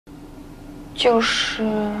就是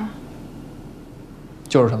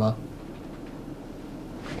什么？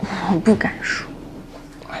我不敢说。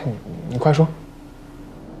哎，你快说。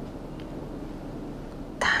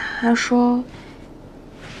他说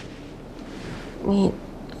你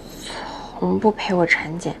从不陪我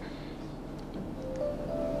产检，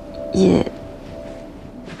也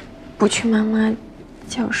不去妈妈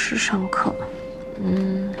教室上课。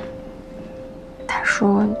他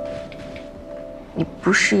说你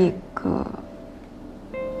不是一个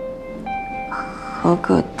合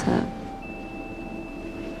格的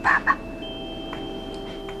爸爸。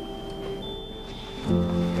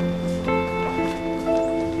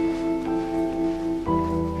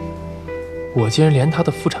我竟然连他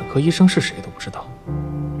的妇产科医生是谁都不知道。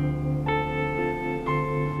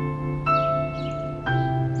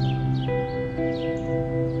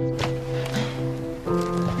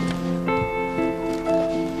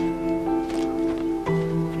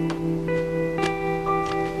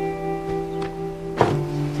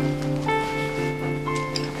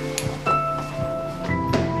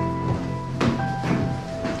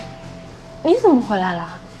你怎么回来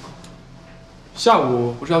了？下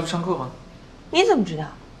午不是要去上课吗？你怎么知道？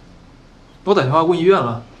我打电话问医院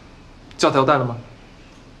了，教材都带了吗？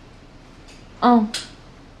嗯。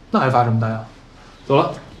那还发什么呆啊？走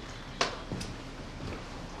了。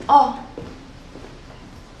哦。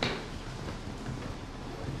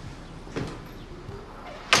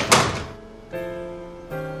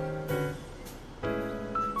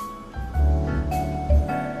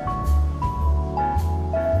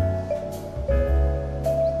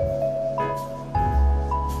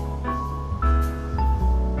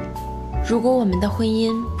如果我们的婚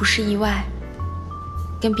姻不是意外，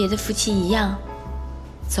跟别的夫妻一样，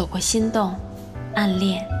走过心动、暗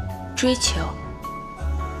恋、追求，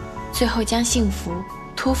最后将幸福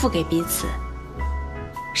托付给彼此，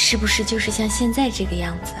是不是就是像现在这个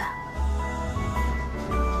样子啊？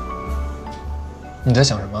你在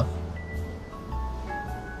想什么？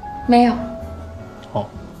没有。哦。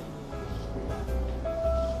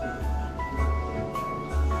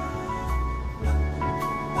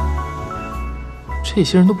这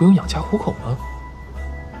些人都不用养家糊口吗？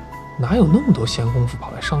哪有那么多闲工夫跑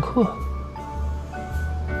来上课？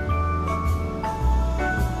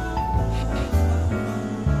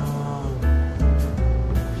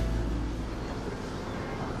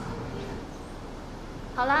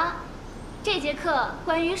好啦，这节课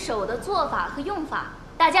关于手的做法和用法，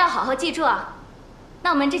大家要好好记住啊。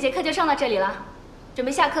那我们这节课就上到这里了，准备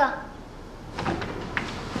下课。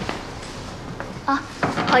啊，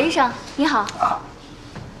郝医生，你好。啊。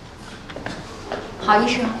郝医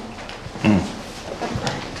生。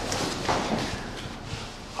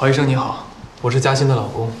郝医生你好，我是嘉欣的老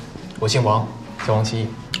公，我姓王，叫王奇义。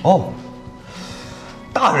哦，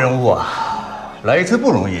大人物啊，来一次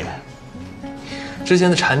不容易。之前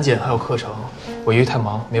的产检还有课程，我由于太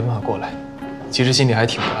忙没办法过来，其实心里还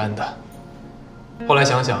挺不安的。后来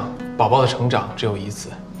想想，宝宝的成长只有一次，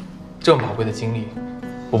这么宝贵的经历，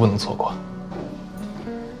我不能错过。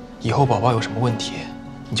以后宝宝有什么问题，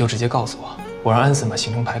你就直接告诉我，我让安森把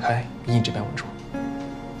行程排开，以你这边为主。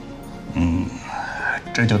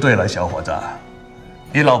这就对了，小伙子，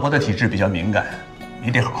你老婆的体质比较敏感，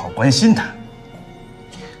你得好好关心她。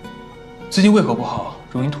最近胃口不好，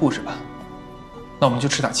容易吐是吧？那我们就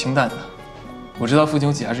吃点清淡的。我知道附近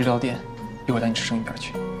有几家日料店，一会儿带你吃剩一边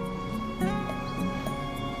去。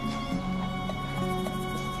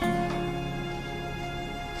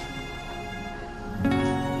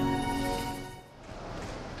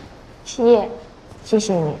七叶，谢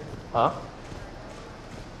谢你啊。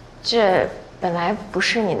这本来不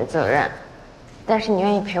是你的责任，但是你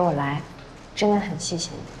愿意陪我来，真的很谢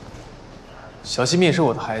谢你。小西米也是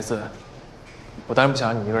我的孩子，我当然不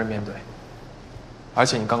想让你一个人面对。而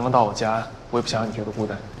且你刚刚到我家，我也不想让你觉得孤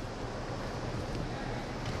单。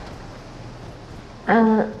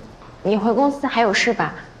你回公司还有事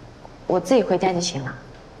吧？我自己回家就行了。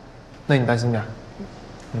那你当心点。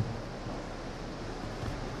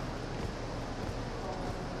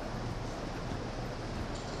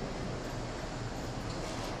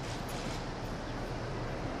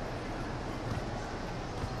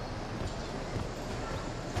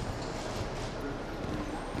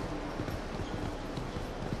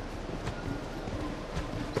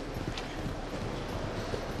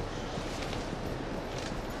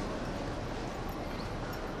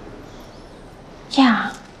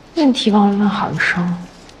呀，问题忘了问郝医生。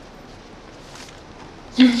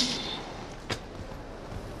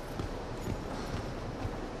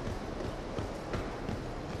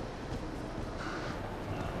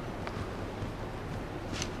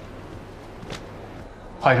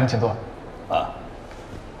郝医生，请坐。啊。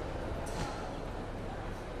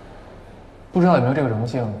不知道有没有这个荣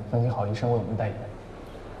幸，能请郝医生为我们代言？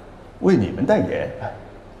为你们代言？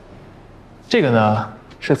这个呢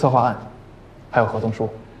是策划案，还有合同书。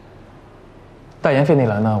代言费那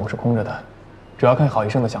栏呢我是空着的，主要看郝医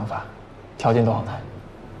生的想法，条件都好谈。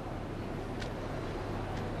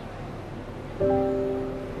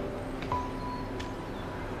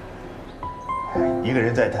一个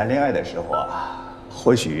人在谈恋爱的时候啊，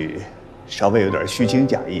或许稍微有点虚情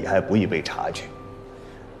假意还不易被察觉。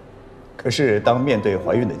可是当面对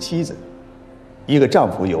怀孕的妻子，一个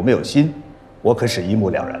丈夫有没有心，我可是一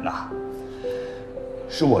目了然呐。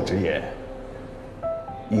恕我直言，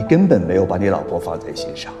你根本没有把你老婆放在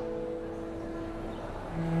心上。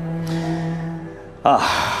啊，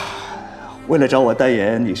为了找我代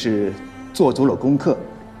言，你是做足了功课，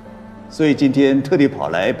所以今天特地跑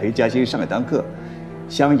来陪嘉欣上一堂课，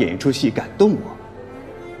想演一出戏感动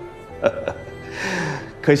我。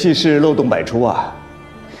可惜是漏洞百出啊！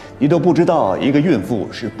你都不知道，一个孕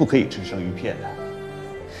妇是不可以吃生鱼片的。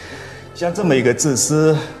像这么一个自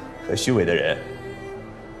私和虚伪的人，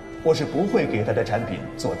我是不会给他的产品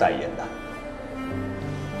做代言的。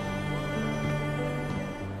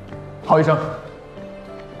郝医生，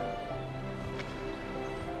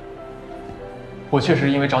我确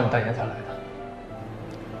实因为找你代言才来的。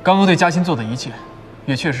刚刚对嘉欣做的一切，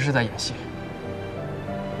也确实是在演戏。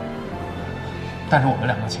但是我们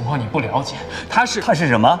两个情况你不了解，他是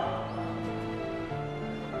什么？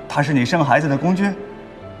他是你生孩子的工具，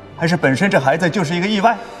还是本身这孩子就是一个意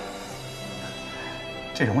外？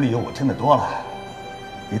这种理由我听得多了，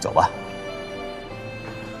你走吧。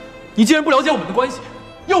你既然不了解我们的关系，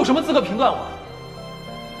又有什么资格评断我？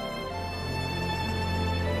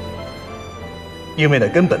因为那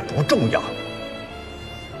根本不重要。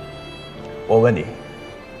我问你，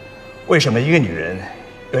为什么一个女人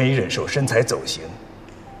愿意忍受身材走形、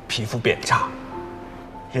皮肤变差，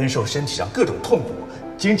忍受身体上各种痛苦，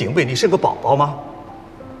仅仅为你生个宝宝吗？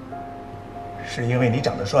是因为你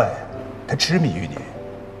长得帅，她痴迷于你，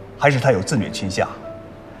还是她有自虐倾向？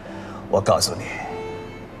我告诉你，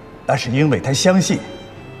那是因为她相信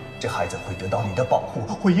这孩子会得到你的保护，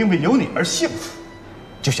会因为有你而幸福，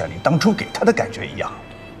就像你当初给她的感觉一样。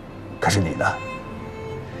可是你呢？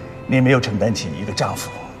你没有承担起一个丈夫、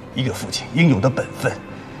一个父亲应有的本分，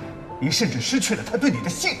你甚至失去了他对你的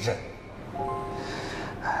信任。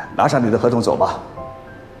拿上你的合同走吧。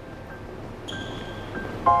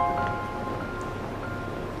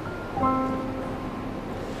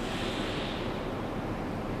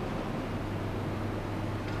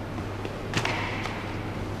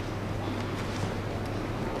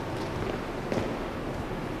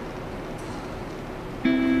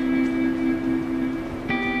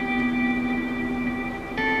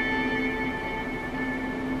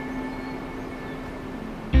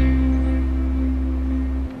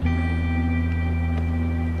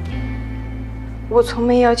我从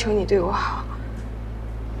没要求你对我好，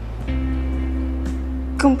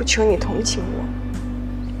更不求你同情我。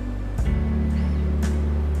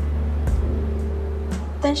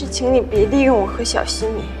但是，请你别利用我和小西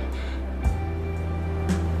米，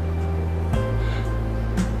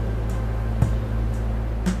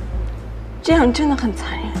这样真的很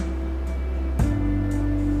残忍。